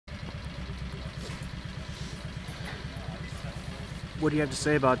What do you have to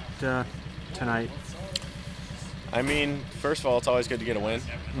say about tonight? I mean, first of all, it's always good to get a win.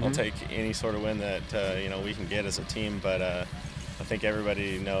 I'll take any sort of win that we can get as a team. But I think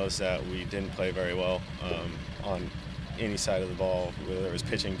everybody knows that we didn't play very well on any side of the ball, whether it was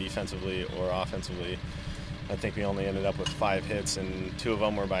pitching defensively or offensively. I think we only ended up with 5 hits, and 2 of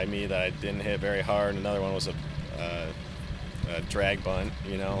them were by me that I didn't hit very hard. Another one was a drag bunt,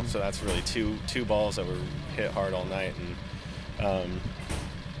 So that's really two balls that were hit hard all night. And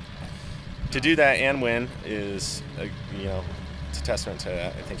to do that and win is, it's a testament to,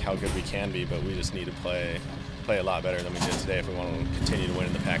 I think, how good we can be. But we just need to play a lot better than we did today if we want to continue to win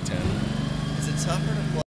in the Pac-10. Is it tougher to play